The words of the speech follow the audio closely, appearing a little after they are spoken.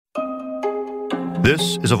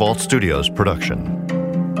This is a Vault Studios production.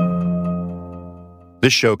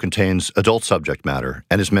 This show contains adult subject matter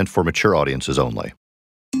and is meant for mature audiences only.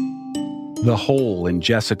 The hole in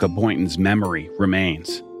Jessica Boynton's memory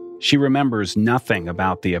remains. She remembers nothing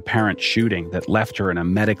about the apparent shooting that left her in a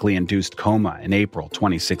medically induced coma in April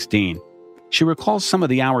 2016. She recalls some of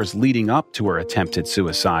the hours leading up to her attempted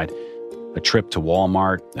suicide, a trip to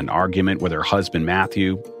Walmart, an argument with her husband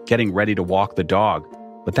Matthew, getting ready to walk the dog.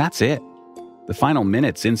 But that's it. The final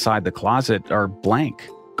minutes inside the closet are blank,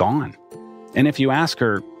 gone. And if you ask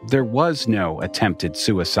her, there was no attempted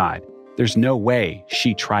suicide. There's no way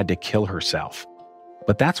she tried to kill herself.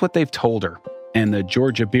 But that's what they've told her, and the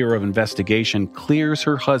Georgia Bureau of Investigation clears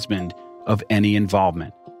her husband of any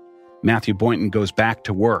involvement. Matthew Boynton goes back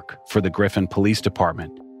to work for the Griffin Police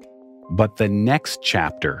Department. But the next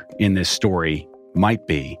chapter in this story might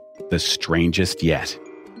be the strangest yet.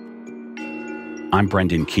 I'm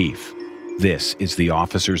Brendan Keefe. This is The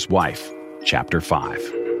Officer's Wife, Chapter 5.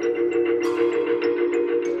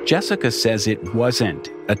 Jessica says it wasn't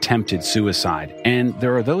attempted suicide, and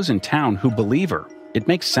there are those in town who believe her. It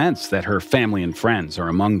makes sense that her family and friends are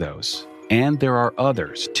among those. And there are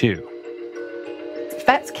others, too.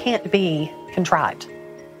 Facts can't be contrived.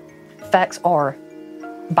 Facts are,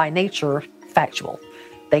 by nature, factual.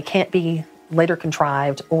 They can't be later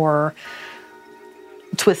contrived or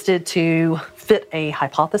twisted to fit a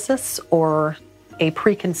hypothesis or a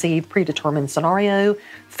preconceived, predetermined scenario.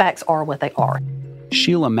 Facts are what they are.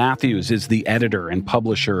 Sheila Matthews is the editor and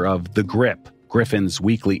publisher of The Grip, Griffin's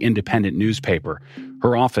weekly independent newspaper.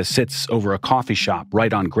 Her office sits over a coffee shop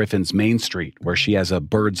right on Griffin's Main Street, where she has a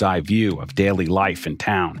bird's-eye view of daily life in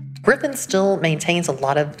town. Griffin still maintains a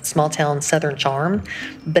lot of small-town southern charm,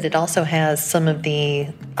 but it also has some of the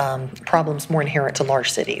problems more inherent to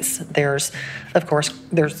large cities. There's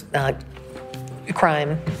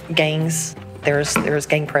crime, gangs. There's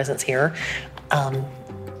gang presence here.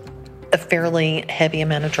 A fairly heavy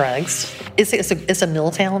amount of drugs. It's a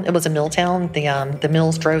mill town. It was a mill town. The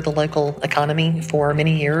mills drove the local economy for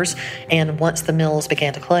many years, and once the mills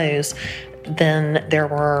began to close, then there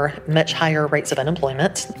were much higher rates of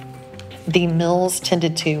unemployment. The mills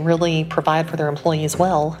tended to really provide for their employees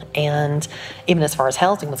well, and even as far as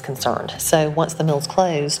housing was concerned. So once the mills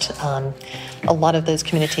closed, a lot of those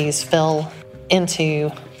communities fell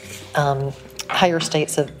into higher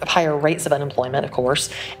rates of unemployment, of course,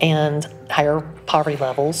 and higher poverty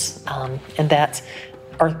levels, and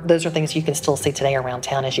those are things you can still see today around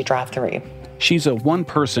town as you drive through. She's a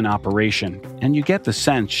one-person operation, and you get the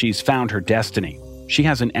sense she's found her destiny. She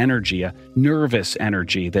has an energy, a nervous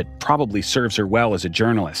energy that probably serves her well as a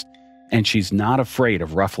journalist, and she's not afraid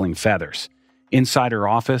of ruffling feathers. Inside her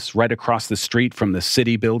office, right across the street from the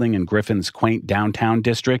City Building in Griffin's quaint downtown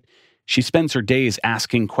district, she spends her days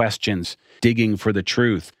asking questions, digging for the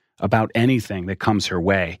truth about anything that comes her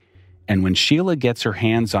way. And when Sheila gets her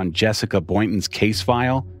hands on Jessica Boynton's case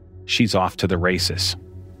file, she's off to the races.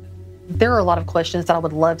 There are a lot of questions that I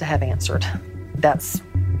would love to have answered. That's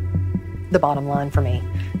the bottom line for me.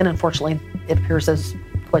 And unfortunately, it appears those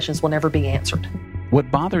questions will never be answered. What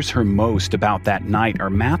bothers her most about that night are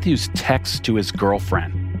Matthew's texts to his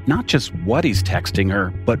girlfriend. Not just what he's texting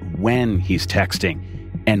her, but when he's texting,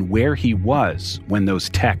 and where he was when those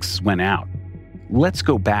texts went out. Let's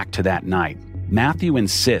go back to that night. Matthew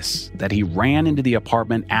insists that he ran into the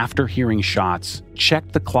apartment after hearing shots,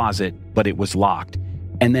 checked the closet, but it was locked,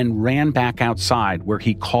 and then ran back outside where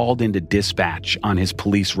he called into dispatch on his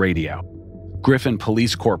police radio. Griffin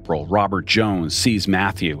Police Corporal Robert Jones sees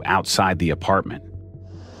Matthew outside the apartment.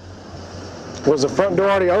 Was the front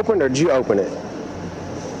door already opened, or did you open it?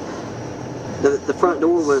 The front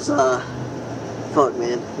door was, fuck,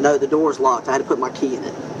 man. No, the door's locked. I had to put my key in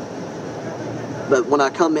it. But when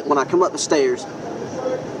I come up the stairs,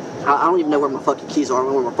 I don't even know where my fucking keys are. I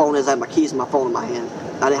don't know where my phone is. I have my keys and my phone in my hand.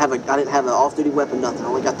 I didn't have an off-duty weapon, nothing. I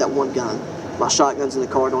only got that one gun. My shotgun's in the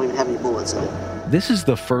car. Don't even have any bullets in it. This is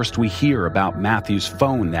the first we hear about Matthew's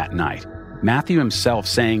phone that night. Matthew himself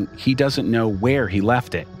saying he doesn't know where he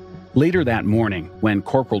left it. Later that morning, when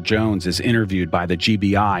Corporal Jones is interviewed by the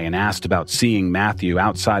GBI and asked about seeing Matthew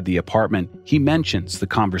outside the apartment, he mentions the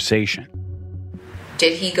conversation.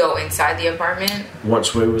 Did he go inside the apartment?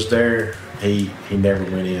 Once we was there, he never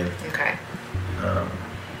went in. Okay.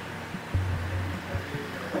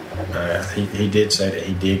 He did say that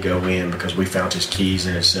he did go in because we found his keys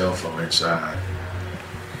and his cell phone inside.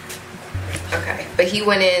 Okay, but he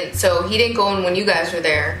went in, so he didn't go in when you guys were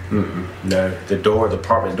there? No, the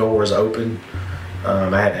apartment door was open.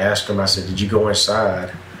 I had asked him, I said, did you go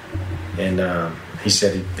inside? And he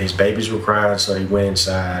said his babies were crying, so he went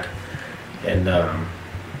inside. And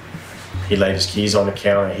he laid his keys on the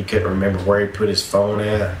counter. He couldn't remember where he put his phone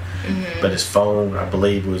at, but his phone, I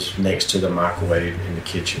believe, was next to the microwave in the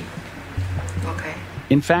kitchen. Okay.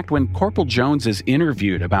 In fact, when Corporal Jones is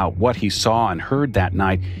interviewed about what he saw and heard that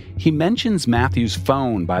night, he mentions Matthew's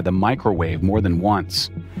phone by the microwave more than once.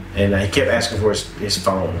 And he kept asking for his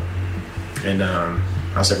phone. And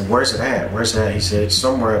I said, where's it at? Where's it at? He said, it's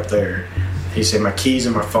somewhere up there. He said, my keys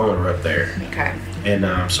and my phone are up there. Okay.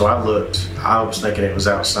 And so I looked. I was thinking it was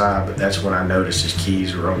outside, but that's when I noticed his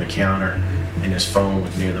keys were on the counter and his phone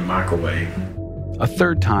was near the microwave. A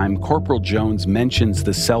third time, Corporal Jones mentions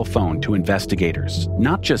the cell phone to investigators,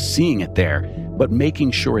 not just seeing it there, but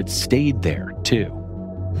making sure it stayed there, too.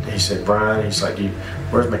 He said, Brian, he's like,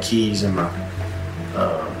 where's my keys and my...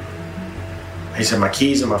 he said, my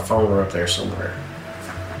keys and my phone are up there somewhere.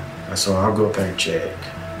 I said, I'll go up there and check.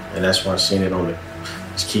 And that's when I seen it on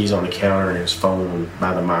his keys on the counter and his phone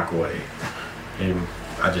by the microwave. And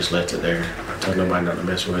I just left it there. I told nobody not to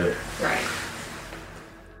mess with it. Right.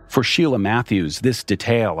 For Sheila Matthews, this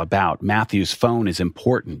detail about Matthew's phone is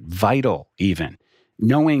important, vital even.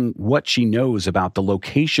 Knowing what she knows about the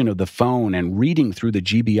location of the phone and reading through the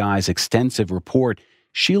GBI's extensive report,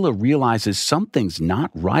 Sheila realizes something's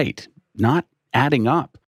not right, not adding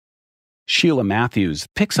up. Sheila Matthews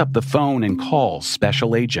picks up the phone and calls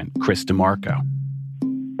Special Agent Chris DeMarco.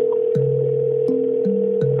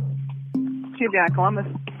 GBI Columbus.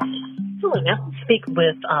 Hello, now speak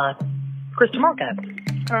with Chris DeMarco.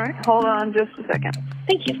 All right, hold on just a second.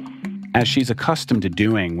 Thank you. As she's accustomed to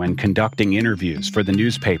doing when conducting interviews for the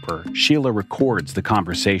newspaper, Sheila records the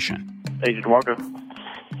conversation. Agent DeMarco.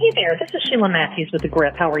 Hey there, this is Sheila Matthews with the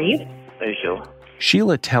Grip. How are you? Hey, Sheila.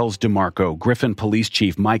 Sheila tells DeMarco Griffin Police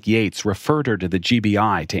Chief Mike Yates referred her to the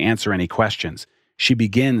GBI to answer any questions. She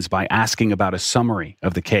begins by asking about a summary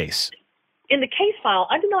of the case. In the case file,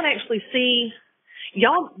 I did not actually see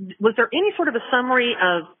y'all. Was there any sort of a summary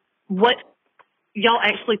of what y'all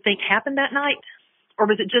actually think happened that night? Or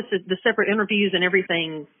was it just the separate interviews and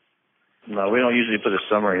everything? No, we don't usually put a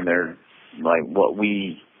summary in there, like what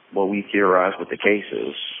we theorize what the case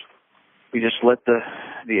is. We just let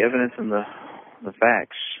the evidence and the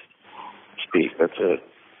facts speak. That's it.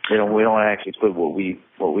 We don't actually put what we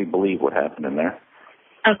believe would happen in there.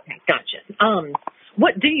 Okay, gotcha.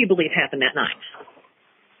 What do you believe happened that night?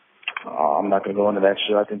 I'm not going to go into that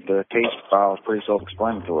shit. I think the case file is pretty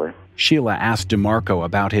self-explanatory. Sheila asked DeMarco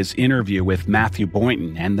about his interview with Matthew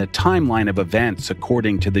Boynton and the timeline of events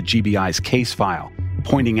according to the GBI's case file,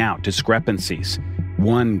 pointing out discrepancies.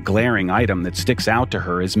 One glaring item that sticks out to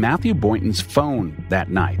her is Matthew Boynton's phone that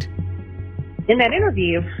night. In that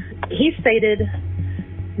interview, he stated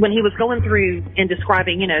when he was going through and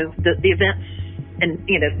describing, the events and,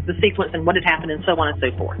 the sequence and what had happened and so on and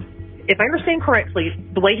so forth. If I understand correctly,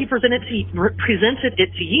 the way he presented it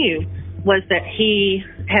to you was that he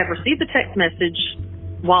had received a text message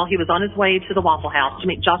while he was on his way to the Waffle House to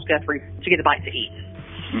meet Josh Guthrie to get a bite to eat.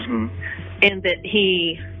 Mm-hmm. And that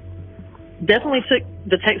he definitely took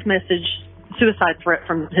the text message suicide threat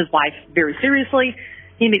from his wife very seriously.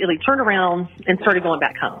 He immediately turned around and started going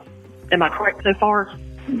back home. Am I correct so far?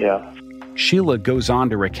 Yeah. Sheila goes on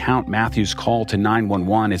to recount Matthew's call to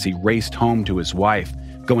 911 as he raced home to his wife,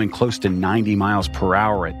 going close to 90 miles per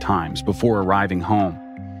hour at times before arriving home.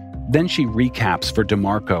 Then she recaps for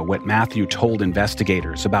DeMarco what Matthew told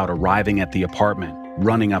investigators about arriving at the apartment,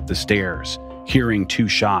 running up the stairs, hearing 2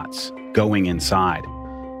 shots, going inside.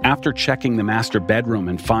 After checking the master bedroom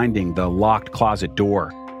and finding the locked closet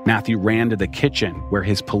door, Matthew ran to the kitchen where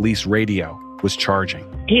his police radio was charging.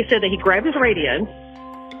 He said that he grabbed his radio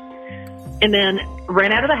and then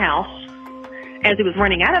ran out of the house. As he was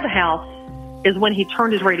running out of the house is when he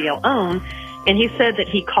turned his radio on, and he said that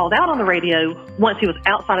he called out on the radio once he was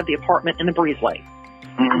outside of the apartment in the breezeway.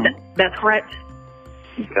 Mm-hmm. That's correct?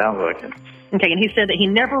 Sounds like it. Okay, and he said that he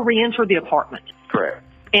never re-entered the apartment. Correct.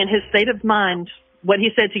 And his state of mind, what he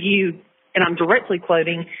said to you, and I'm directly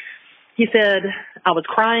quoting, he said, I was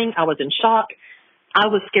crying, I was in shock, I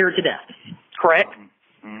was scared to death. Correct?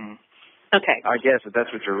 Mm-hmm. Okay. I guess if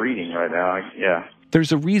that's what you're reading right now, yeah.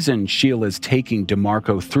 There's a reason Sheila's taking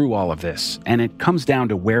DeMarco through all of this, and it comes down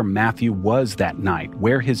to where Matthew was that night,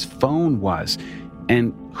 where his phone was,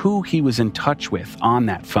 and who he was in touch with on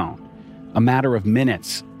that phone. A matter of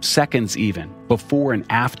minutes, seconds even, before and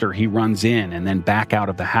after he runs in and then back out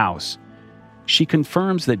of the house. She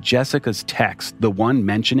confirms that Jessica's text, the one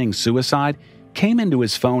mentioning suicide, came into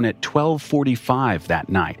his phone at 12:45 that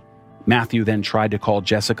night. Matthew then tried to call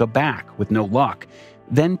Jessica back with no luck.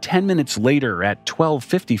 Then 10 minutes later at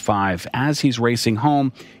 12:55, as he's racing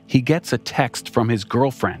home, he gets a text from his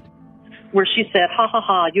girlfriend. Where she said, ha ha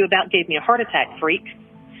ha, you about gave me a heart attack, freak.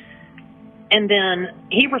 And then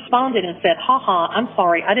he responded and said, "Ha, I'm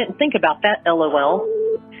sorry, I didn't think about that, LOL."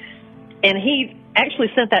 And he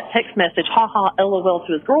actually sent that text message, "Ha, LOL,"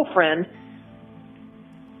 to his girlfriend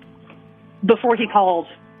before he called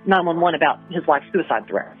 911 about his wife's suicide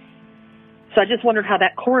threat. So I just wondered how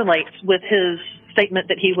that correlates with his statement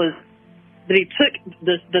that he took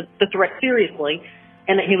the threat seriously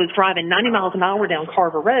and that he was driving 90 miles an hour down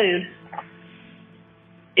Carver Road.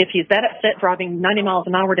 If he's that upset driving 90 miles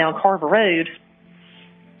an hour down Carver Road,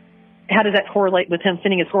 how does that correlate with him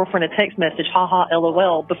sending his girlfriend a text message, "Ha,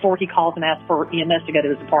 LOL," before he calls and asks for EMS to go to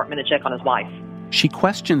his apartment and check on his wife? She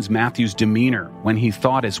questions Matthew's demeanor when he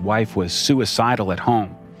thought his wife was suicidal at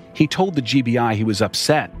home. He told the GBI he was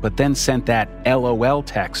upset, but then sent that LOL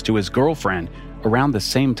text to his girlfriend around the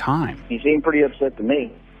same time. He seemed pretty upset to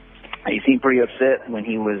me. He seemed pretty upset when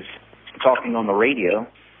he was talking on the radio.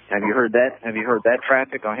 Have you heard that? Have you heard that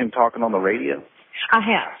traffic on him talking on the radio? I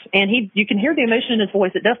have. And you can hear the emotion in his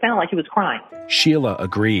voice. It does sound like he was crying. Sheila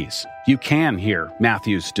agrees. You can hear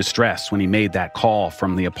Matthew's distress when he made that call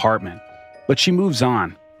from the apartment. But she moves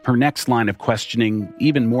on. Her next line of questioning,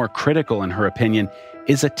 even more critical in her opinion,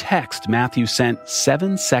 is a text Matthew sent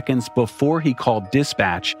 7 seconds before he called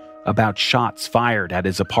dispatch about shots fired at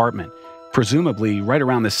his apartment, presumably right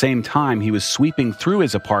around the same time he was sweeping through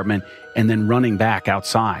his apartment and then running back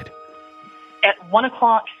outside. At 1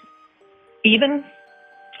 o'clock, even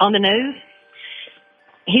on the nose,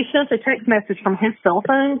 he sent a text message from his cell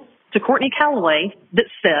phone to Courtney Calloway that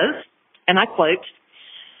says, and I quote,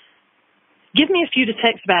 "Give me a few to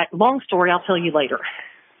text back. Long story, I'll tell you later."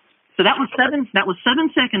 So that was 7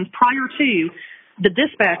 seconds prior to the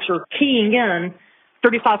dispatcher keying in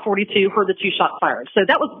 3542, heard the 2 shots fired. So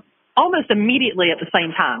that was almost immediately at the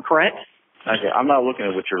same time, correct? Okay, I'm not looking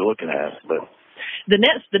at what you're looking at, but the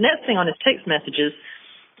next thing on his text messages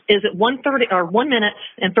is at 1 minute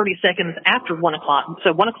and 30 seconds after 1 o'clock.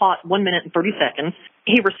 So 1 o'clock, 1 minute and 30 seconds.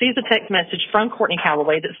 He receives a text message from Courtney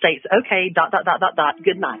Calloway that states, "Okay, ...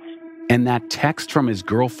 good night." And that text from his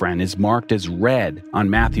girlfriend is marked as read on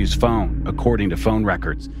Matthew's phone, according to phone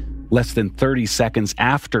records, less than 30 seconds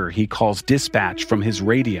after he calls dispatch from his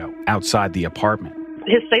radio outside the apartment.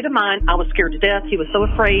 His state of mind, I was scared to death. He was so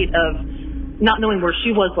afraid of not knowing where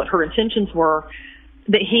she was, what her intentions were,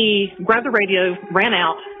 that he grabbed the radio, ran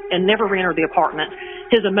out, and never re-entered the apartment.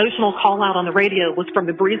 His emotional call out on the radio was from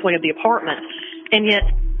the breezeway of the apartment. And yet,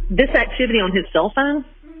 this activity on his cell phone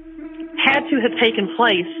had to have taken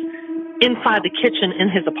place inside the kitchen in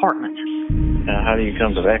his apartment. How do you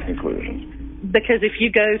come to that conclusion? Because if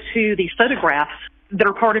you go to the photographs that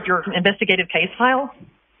are part of your investigative case file,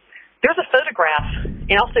 there's a photograph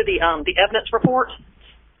and also the evidence report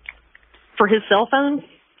for his cell phone.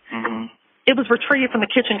 Mm-hmm. It was retrieved from the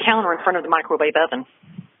kitchen counter in front of the microwave oven.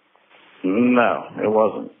 No, it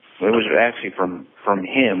wasn't. It was actually from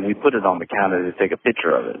him. We put it on the counter to take a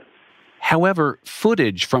picture of it. However,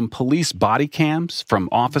 footage from police body cams from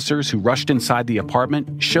officers who rushed inside the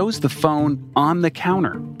apartment shows the phone on the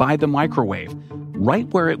counter by the microwave, right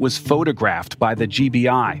where it was photographed by the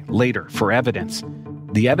GBI later for evidence.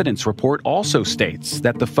 The evidence report also states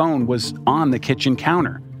that the phone was on the kitchen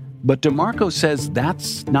counter, but DeMarco says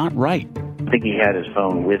that's not right. I think he had his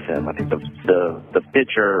phone with him. I think the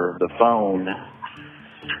picture, the phone,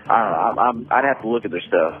 I don't know. I'd have to look at their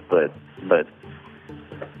stuff, but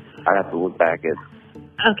I'd have to look back at.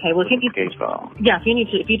 Okay, well, the case file. Yeah, if you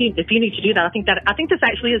need to do that, I think this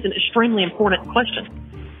actually is an extremely important question.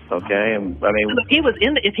 Okay, I mean,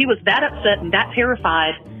 if he was that upset and that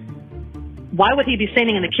terrified, why would he be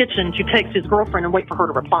standing in the kitchen to text his girlfriend and wait for her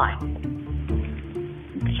to reply?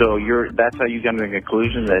 So that's how you come to the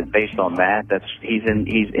conclusion that based on that, he's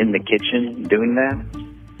in the kitchen doing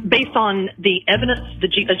that? Based on the evidence, a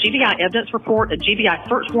GBI evidence report, a GBI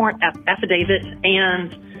search warrant affidavit,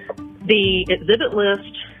 and the exhibit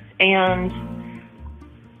list, and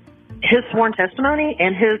his sworn testimony,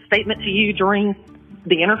 and his statement to you during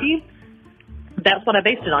the interview, that's what I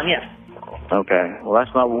based it on, yes. Okay, well,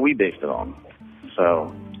 that's not what we based it on.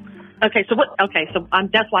 So. Okay, so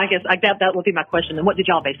that's why I guess that would be my question. And what did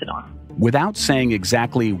y'all base it on? Without saying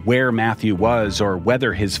exactly where Matthew was or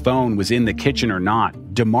whether his phone was in the kitchen or not,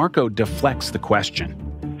 DeMarco deflects the question.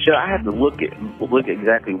 So I have to look at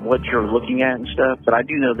exactly what you're looking at and stuff, but I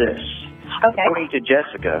do know this. Okay. According to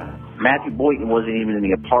Jessica, Matthew Boynton wasn't even in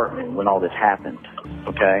the apartment when all this happened.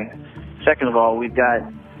 Okay. Second of all, we've got,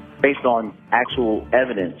 based on actual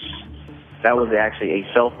evidence, that was actually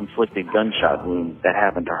a self-inflicted gunshot wound that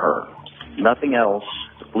happened to her. Nothing else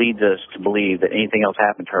leads us to believe that anything else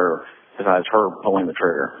happened to her besides her pulling the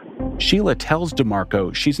trigger. Sheila tells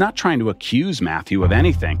DeMarco she's not trying to accuse Matthew of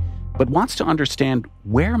anything, but wants to understand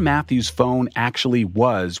where Matthew's phone actually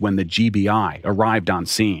was when the GBI arrived on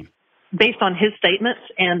scene. Based on his statements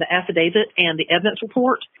and the affidavit and the evidence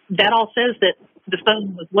report, that all says that the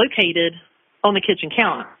phone was located on the kitchen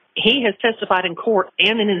counter. He has testified in court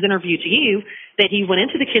and in his interview to you that he went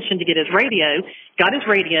into the kitchen to get his radio, got his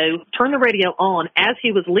radio, turned the radio on as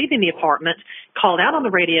he was leaving the apartment, called out on the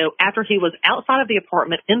radio after he was outside of the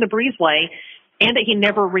apartment in the breezeway, and that he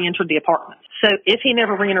never re-entered the apartment. So if he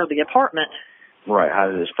never re-entered the apartment... Right, how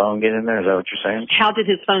did his phone get in there? Is that what you're saying? How did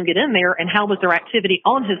his phone get in there, and how was there activity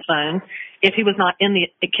on his phone if he was not in the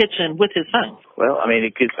kitchen with his phone? Well, I don't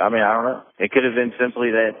know. It could have been simply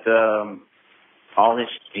that all his,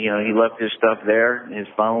 he left his stuff there. His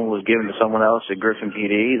phone was given to someone else at Griffin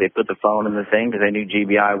PD. They put the phone in the thing because they knew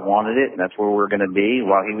GBI wanted it, and that's where we were going to be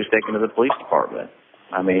while he was taken to the police department.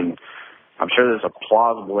 I mean, I'm sure there's a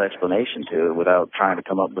plausible explanation to it without trying to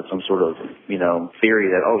come up with some sort of, theory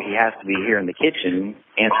that, he has to be here in the kitchen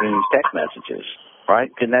answering these text messages, right?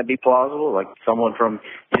 Couldn't that be plausible? Like someone from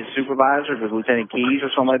his supervisor, with Lieutenant Keys or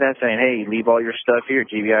something like that, saying, hey, leave all your stuff here.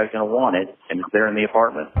 GBI is going to want it, and it's there in the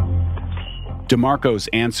apartment. DeMarco's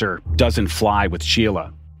answer doesn't fly with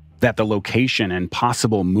Sheila, that the location and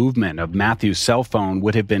possible movement of Matthew's cell phone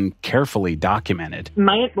would have been carefully documented. And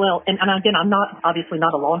again, I'm obviously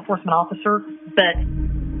not a law enforcement officer, but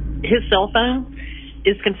his cell phone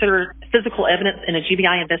is considered physical evidence in a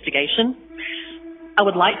GBI investigation. I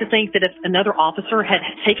would like to think that if another officer had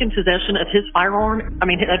taken possession of his of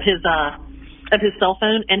his cell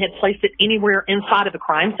phone and had placed it anywhere inside of a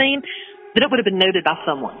crime scene, that it would have been noted by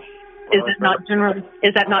someone. Is that not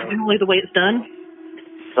generally the way it's done?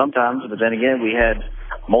 Sometimes, but then again, we had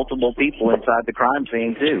multiple people inside the crime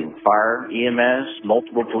scene too. Fire, EMS,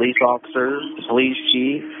 multiple police officers, the police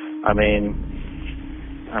chief. I mean,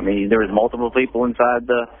 there was multiple people inside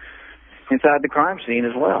the crime scene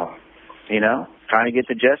as well. Trying to get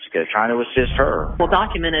to Jessica, trying to assist her. Well,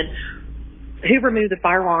 documented who removed the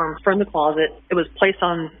firearm from the closet. It was placed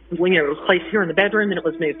it was placed here in the bedroom, and it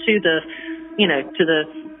was moved to the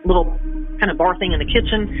little kind of bar thing in the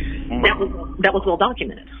kitchen. Mm-hmm. That was well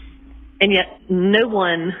documented, and yet no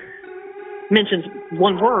one mentions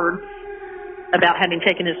one word about having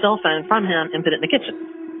taken his cell phone from him and put it in the kitchen.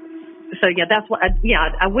 So that's what I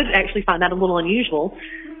would actually find that a little unusual,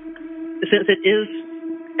 since it is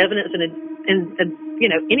evidence in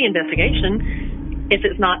any investigation. If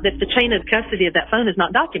the chain of custody of that phone is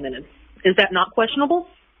not documented, is that not questionable?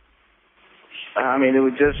 It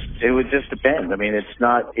would just depend. It's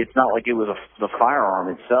not like it was the firearm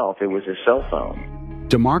itself. It was his cell phone.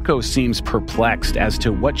 DeMarco seems perplexed as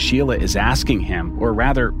to what Sheila is asking him, or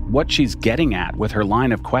rather, what she's getting at with her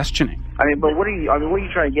line of questioning. But what are you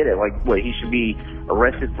trying to get at? Like, what, he should be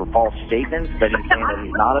arrested for false statements? That he's saying that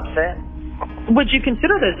he's not upset? Would you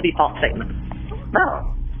consider those to be false statements?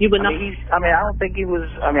 No. You would not? I don't think he was.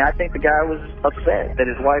 I think the guy was upset that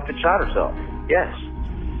his wife had shot herself. Yes.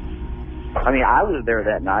 I was there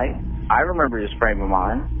that night. I remember his frame of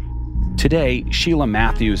mind. Today, Sheila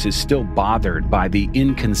Matthews is still bothered by the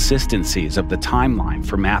inconsistencies of the timeline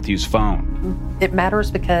for Matthew's phone. It matters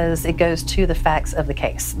because it goes to the facts of the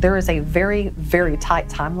case. There is a very, very tight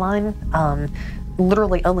timeline,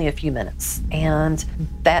 literally only a few minutes. And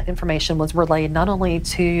that information was relayed not only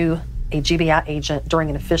to a GBI agent during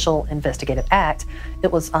an official investigative act,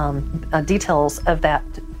 it was details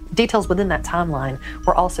within that timeline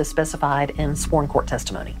were also specified in sworn court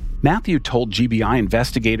testimony. Matthew told GBI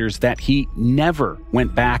investigators that he never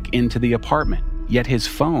went back into the apartment, yet his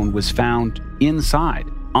phone was found inside,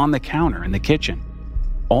 on the counter in the kitchen.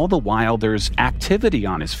 All the while, there's activity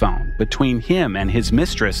on his phone between him and his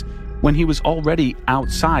mistress when he was already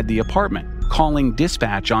outside the apartment, calling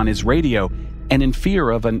dispatch on his radio and in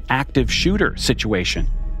fear of an active shooter situation.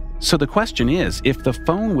 So the question is, if the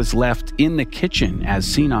phone was left in the kitchen as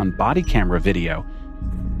seen on body camera video,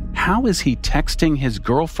 how is he texting his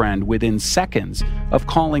girlfriend within seconds of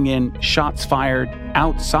calling in shots fired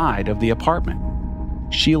outside of the apartment?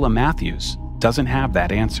 Sheila Matthews doesn't have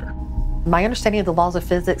that answer. My understanding of the laws of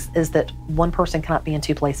physics is that one person cannot be in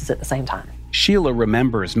two places at the same time. Sheila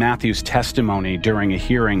remembers Matthew's testimony during a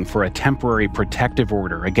hearing for a temporary protective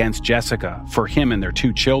order against Jessica for him and their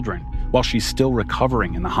 2 children while she's still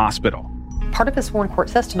recovering in the hospital. Part of his sworn court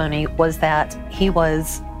testimony was that he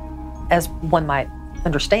was, as one might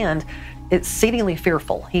understand, exceedingly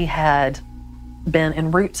fearful. He had been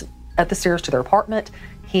en route at the stairs to their apartment.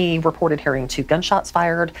 He reported hearing 2 gunshots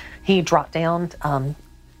fired. He dropped down.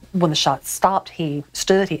 When the shots stopped, he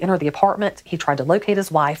stood, he entered the apartment, he tried to locate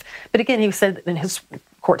his wife. But again, he said in his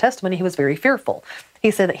court testimony he was very fearful.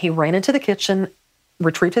 He said that he ran into the kitchen,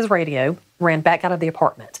 retrieved his radio, ran back out of the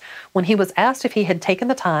apartment. When he was asked if he had taken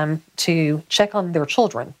the time to check on their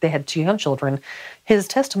children, they had 2 young children, his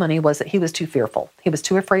testimony was that he was too fearful. He was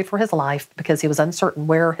too afraid for his life because he was uncertain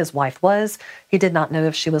where his wife was. He did not know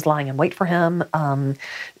if she was lying in wait for him.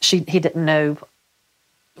 He didn't know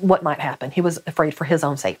what might happen. He was afraid for his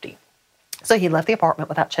own safety. So he left the apartment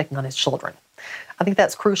without checking on his children. I think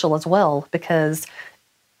that's crucial as well, because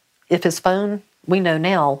if his phone, we know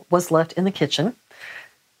now, was left in the kitchen,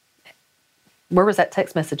 where was that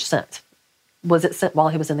text message sent? Was it sent while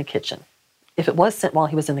he was in the kitchen? If it was sent while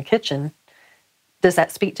he was in the kitchen, does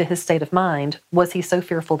that speak to his state of mind? Was he so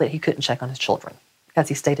fearful that he couldn't check on his children, as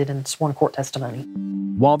he stated in sworn court testimony?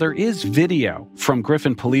 While there is video from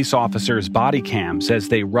Griffin police officers' body cams as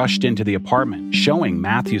they rushed into the apartment showing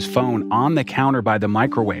Matthew's phone on the counter by the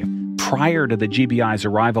microwave prior to the GBI's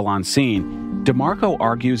arrival on scene, DeMarco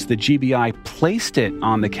argues the GBI placed it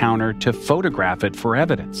on the counter to photograph it for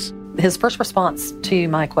evidence. His first response to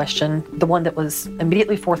my question, the one that was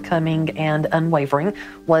immediately forthcoming and unwavering,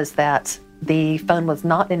 was that the phone was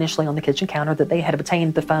not initially on the kitchen counter, that they had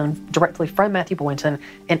obtained the phone directly from Matthew Boynton,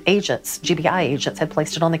 and agents, GBI agents, had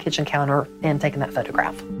placed it on the kitchen counter and taken that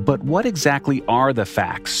photograph. But what exactly are the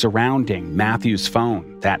facts surrounding Matthew's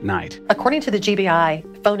phone that night? According to the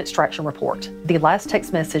GBI phone extraction report, the last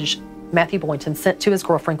text message Matthew Boynton sent to his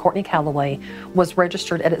girlfriend, Courtney Calloway, was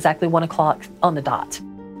registered at exactly 1 o'clock on the dot.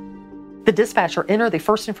 The dispatcher entered the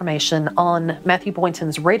first information on Matthew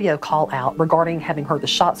Boynton's radio call out regarding having heard the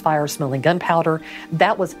shots fired, smelling gunpowder.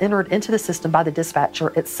 That was entered into the system by the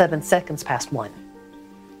dispatcher at 7 seconds past 1.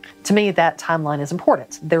 To me, that timeline is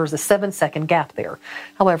important. There was a 7-second gap there.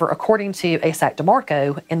 However, according to ASAC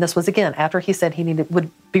DeMarco, and this was again after he said he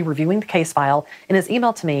would be reviewing the case file, in his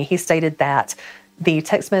email to me, he stated that the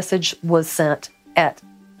text message was sent at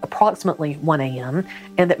approximately 1 a.m.,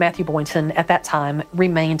 and that Matthew Boynton at that time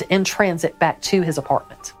remained in transit back to his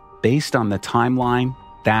apartment. Based on the timeline,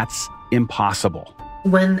 that's impossible.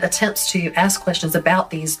 When attempts to ask questions about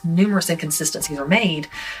these numerous inconsistencies are made,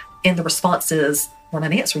 and the response is, we're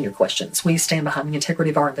not answering your questions. We stand behind the integrity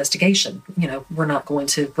of our investigation. We're not going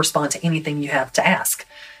to respond to anything you have to ask.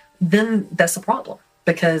 Then that's a problem,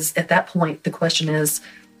 because at that point, the question is,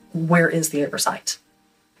 where is the oversight?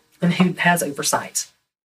 And who has oversight?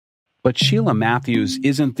 But Sheila Matthews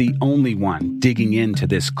isn't the only one digging into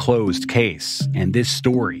this closed case, and this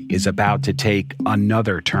story is about to take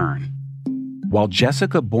another turn. While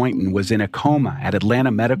Jessica Boynton was in a coma at Atlanta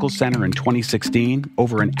Medical Center in 2016,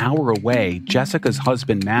 over an hour away, Jessica's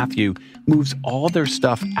husband Matthew moves all their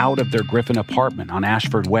stuff out of their Griffin apartment on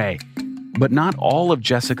Ashford Way. But not all of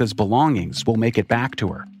Jessica's belongings will make it back to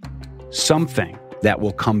her. Something that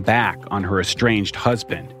will come back on her estranged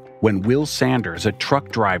husband when Will Sanders, a truck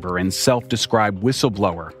driver and self-described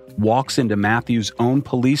whistleblower, walks into Matthew's own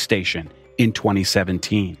police station in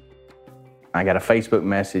 2017. I got a Facebook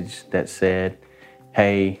message that said,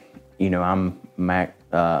 hey, I'm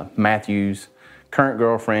Matthew's current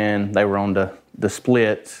girlfriend. They were on the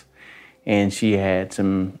splits, and she had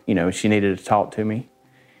some, she needed to talk to me.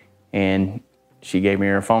 And she gave me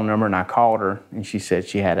her phone number, and I called her, and she said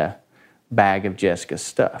she had a bag of Jessica's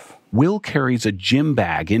stuff. Will carries a gym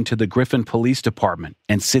bag into the Griffin Police Department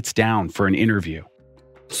and sits down for an interview.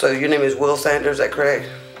 So your name is Will Sanders, is that correct?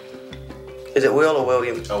 Is it Will or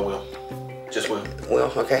William? Oh, Will. Just Will. Will,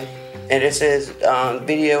 okay. And it says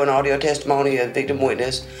video and audio testimony of victim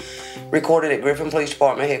witness recorded at Griffin Police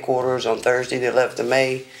Department headquarters on Thursday, the 11th of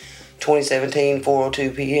May, 2017,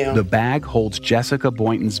 4:02 p.m. The bag holds Jessica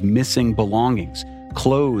Boynton's missing belongings,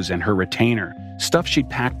 clothes and her retainer, stuff she'd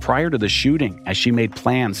packed prior to the shooting as she made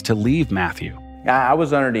plans to leave Matthew. I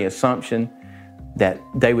was under the assumption that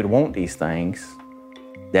they would want these things,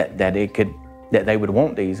 that they would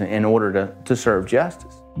want these in order to serve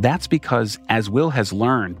justice. That's because, as Will has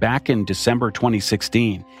learned back in December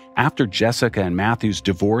 2016, after Jessica and Matthew's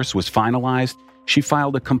divorce was finalized, she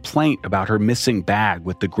filed a complaint about her missing bag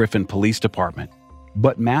with the Griffin Police Department.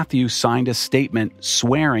 But Matthew signed a statement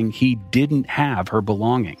swearing he didn't have her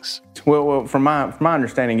belongings. Well, from my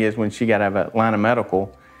understanding is when she got out of Atlanta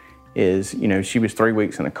Medical, she was 3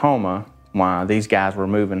 weeks in a coma while these guys were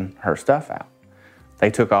moving her stuff out. They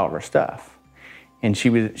took all of her stuff, and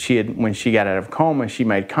when she got out of coma, she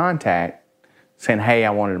made contact saying, "Hey, I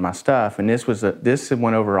wanted my stuff," and this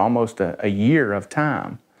went over almost a year of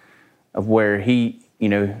time, of where he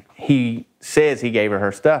says he gave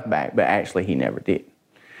her stuff back, but actually he never did.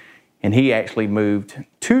 And he actually moved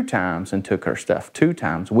 2 times and took her stuff 2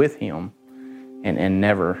 times with him and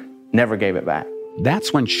never gave it back.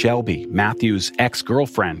 That's when Shelby, Matthew's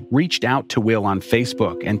ex-girlfriend, reached out to Will on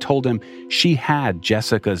Facebook and told him she had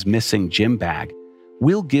Jessica's missing gym bag.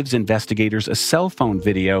 Will gives investigators a cell phone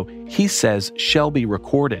video he says Shelby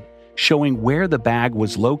recorded, showing where the bag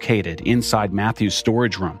was located inside Matthew's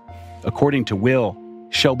storage room. According to Will,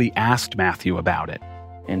 Shelby asked Matthew about it.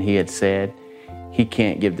 And he had said he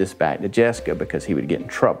can't give this back to Jessica because he would get in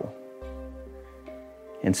trouble.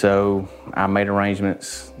 And so I made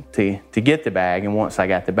arrangements to get the bag, and once I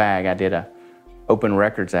got the bag, I did a Open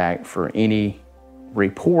Records Act for any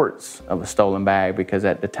reports of a stolen bag, because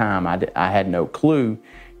at the time I had no clue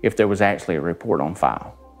if there was actually a report on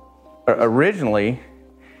file. Originally,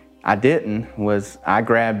 I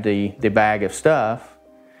grabbed the bag of stuff.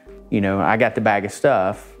 I got the bag of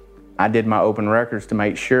stuff. I did my open records to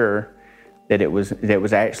make sure that it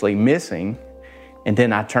was actually missing, and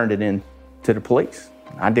then I turned it in to the police.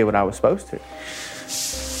 I did what I was supposed to.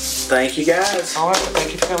 Thank you, guys. All right,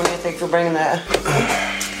 thank you for coming in. Thank you for bringing that.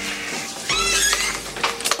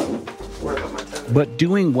 But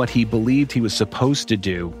doing what he believed he was supposed to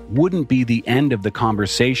do wouldn't be the end of the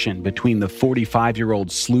conversation between the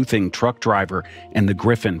 45-year-old sleuthing truck driver and the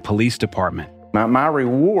Griffin Police Department. My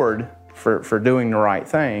reward for doing the right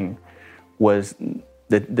thing was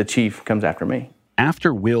the chief comes after me.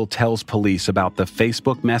 After Will tells police about the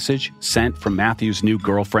Facebook message sent from Matthew's new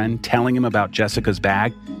girlfriend telling him about Jessica's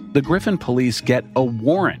bag, the Griffin police get a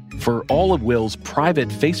warrant for all of Will's private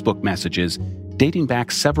Facebook messages dating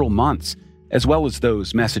back several months, as well as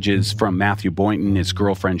those messages from Matthew Boynton, his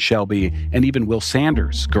girlfriend Shelby, and even Will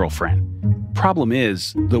Sanders' girlfriend. Problem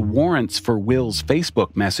is, the warrants for Will's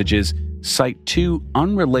Facebook messages cite 2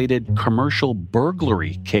 unrelated commercial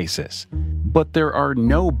burglary cases. But there are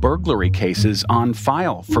no burglary cases on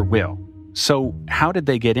file for Will. So how did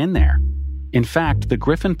they get in there? In fact, the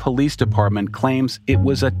Griffin Police Department claims it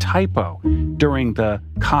was a typo during the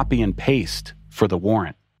copy and paste for the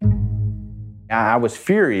warrant. I was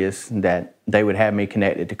furious that they would have me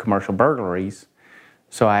connected to commercial burglaries,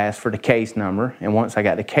 so I asked for the case number, and once I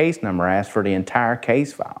got the case number, I asked for the entire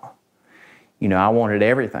case file. I wanted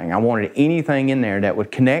everything. I wanted anything in there that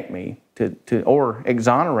would connect me to or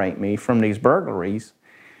exonerate me from these burglaries,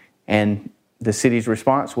 and the city's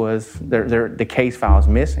response was the case file is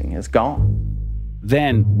missing, it's gone.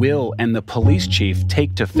 Then Will and the police chief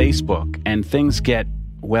take to Facebook, and things get,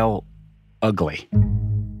 well, ugly.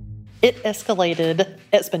 It escalated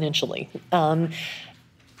exponentially.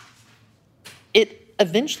 It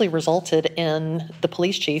eventually resulted in the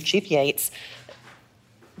police chief, Chief Yates,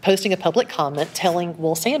 posting a public comment telling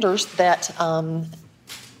Will Sanders that on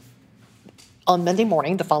Monday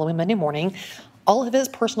morning, the following Monday morning, all of his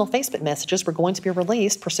personal Facebook messages were going to be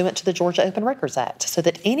released pursuant to the Georgia Open Records Act, so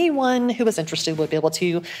that anyone who was interested would be able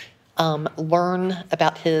to learn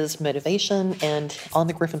about his motivation. And on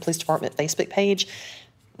the Griffin Police Department Facebook page,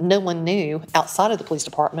 no one knew outside of the police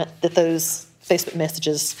department that those Facebook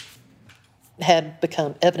messages had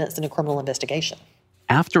become evidence in a criminal investigation.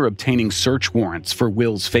 After obtaining search warrants for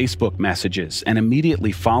Will's Facebook messages and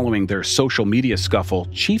immediately following their social media scuffle,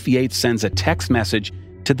 Chief Yates sends a text message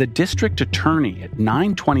to the district attorney at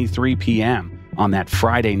 9:23 p.m. on that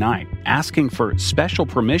Friday night, asking for special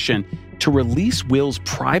permission to release Will's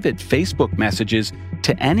private Facebook messages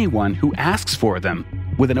to anyone who asks for them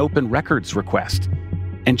with an open records request.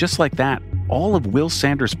 And just like that, all of Will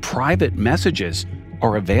Sanders' private messages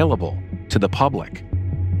are available to the public.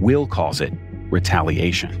 Will calls it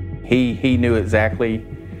retaliation. He knew exactly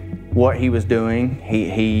what he was doing.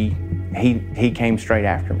 He came straight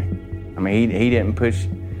after me. He didn't push.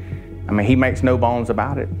 He makes no bones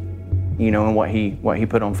about it. In what he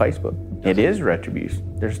put on Facebook. It is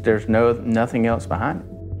retribution. There's nothing else behind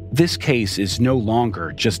it. This case is no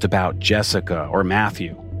longer just about Jessica or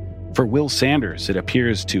Matthew. For Will Sanders, it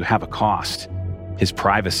appears to have a cost: his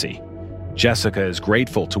privacy. Jessica is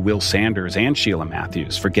grateful to Will Sanders and Sheila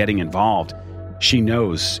Matthews for getting involved. She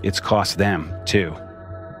knows it's cost them, too.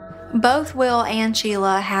 Both Will and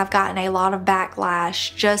Sheila have gotten a lot of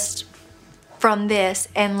backlash just from this.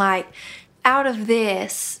 And out of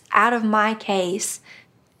my case,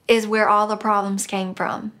 is where all the problems came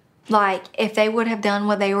from. If they would have done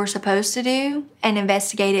what they were supposed to do and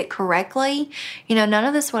investigate it correctly, none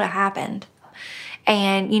of this would have happened.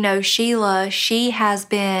 And, Sheila, she has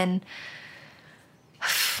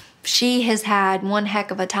had one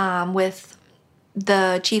heck of a time with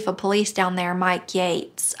the chief of police down there, Mike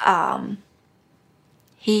Yates.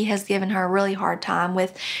 He has given her a really hard time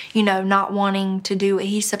with, not wanting to do what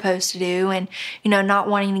he's supposed to do and, not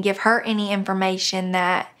wanting to give her any information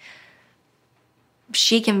that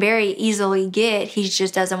she can very easily get. He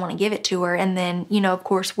just doesn't want to give it to her. And then, of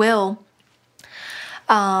course, Will,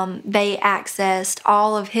 they accessed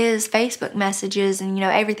all of his Facebook messages and,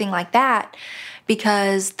 everything like that,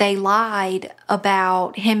 because they lied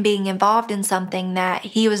about him being involved in something that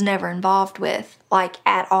he was never involved with, like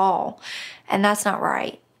at all. And that's not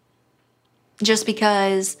right. Just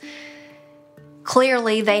because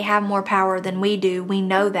clearly they have more power than we do. We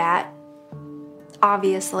know that.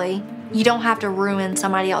 Obviously, you don't have to ruin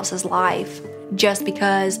somebody else's life just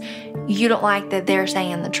because you don't like that they're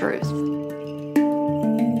saying the truth.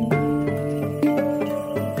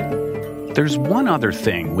 There's one other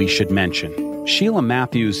thing we should mention. Sheila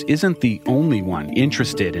Matthews isn't the only one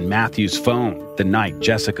interested in Matthews' phone the night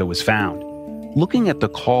Jessica was found. Looking at the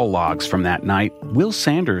call logs from that night, Will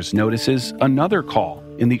Sanders notices another call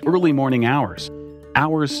in the early morning hours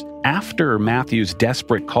after Matthews'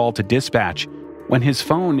 desperate call to dispatch, when his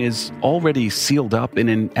phone is already sealed up in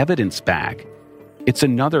an evidence bag. It's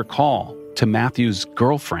another call to Matthews'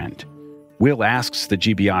 girlfriend. Will asks the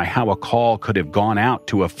GBI how a call could have gone out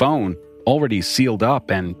to a phone already sealed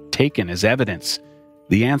up and taken as evidence.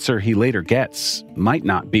 The answer he later gets might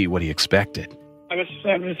not be what he expected. Hi, Mr.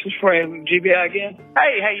 Sanders. This is Fred, GBI again.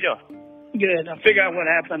 Hey, how you doing? Good. I figured out what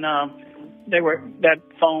happened. That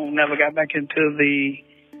phone never got back into the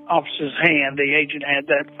officer's hand. The agent had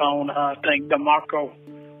that phone. I think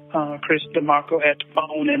Chris DeMarco had the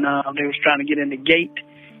phone, and they was trying to get in the gate,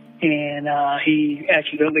 and he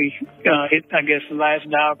accidentally hit, I guess, the last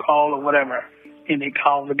dial call or whatever, and he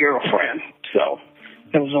called the girlfriend. So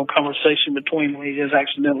there was no conversation between them. He just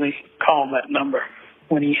accidentally called that number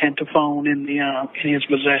when he had the phone in his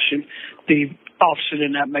possession. The officer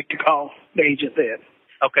did not make the call. The agent did.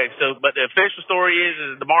 Okay, so but the official story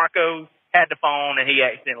is DeMarco had the phone and he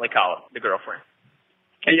accidentally called the girlfriend.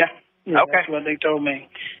 Yeah. Okay. That's what they told me.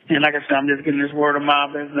 And like I said, I'm just getting this word of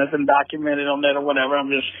mouth. There's nothing documented on that or whatever. I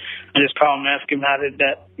just called and asked him how did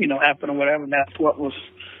that, happen or whatever. And that's what was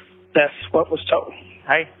told.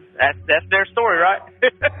 Hey, that's their story, right?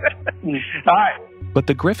 All right. But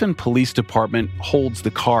the Griffin Police Department holds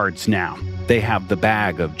the cards now. They have the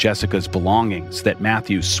bag of Jessica's belongings that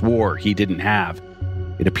Matthews swore he didn't have.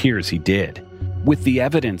 It appears he did. With the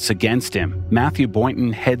evidence against him, Matthew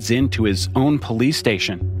Boynton heads into his own police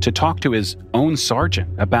station to talk to his own sergeant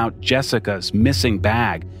about Jessica's missing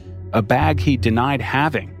bag, a bag he denied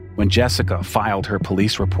having when Jessica filed her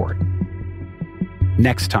police report.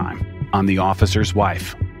 Next time on The Officer's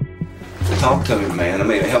Wife. Talk to me, man.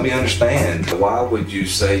 Help me understand. Why would you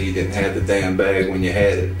say you didn't have the damn bag when you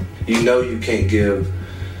had it? You know you can't give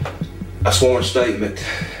a sworn statement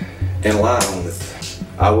and lie on it.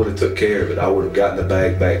 I would have took care of it. I would have gotten the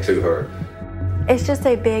bag back to her. It's just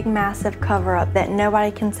a big, massive cover-up that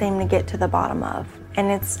nobody can seem to get to the bottom of.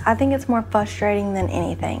 And I think it's more frustrating than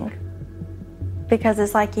anything. Because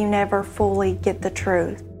it's like you never fully get the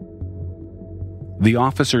truth. The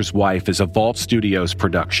Officer's Wife is a Vault Studios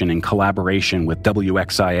production in collaboration with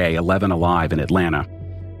WXIA 11 Alive in Atlanta.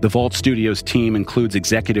 The Vault Studios team includes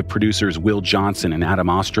executive producers Will Johnson and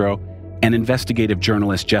Adam Ostro, and investigative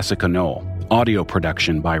journalist Jessica Knoll. Audio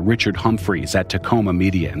production by Richard Humphreys at Tacoma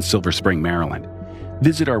Media in Silver Spring, Maryland.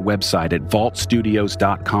 Visit our website at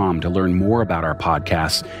vaultstudios.com to learn more about our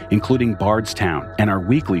podcasts, including Bardstown and our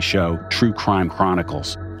weekly show, True Crime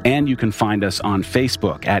Chronicles. And you can find us on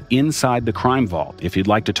Facebook at Inside the Crime Vault if you'd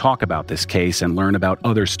like to talk about this case and learn about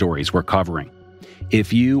other stories we're covering.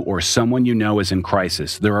 If you or someone you know is in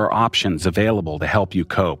crisis, there are options available to help you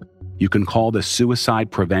cope. You can call the Suicide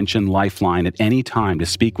Prevention Lifeline at any time to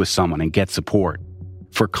speak with someone and get support.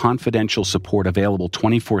 For confidential support available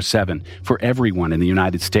 24/7 for everyone in the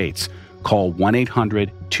United States, call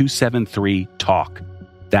 1-800-273-TALK.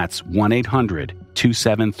 That's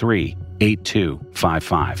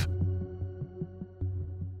 1-800-273-8255.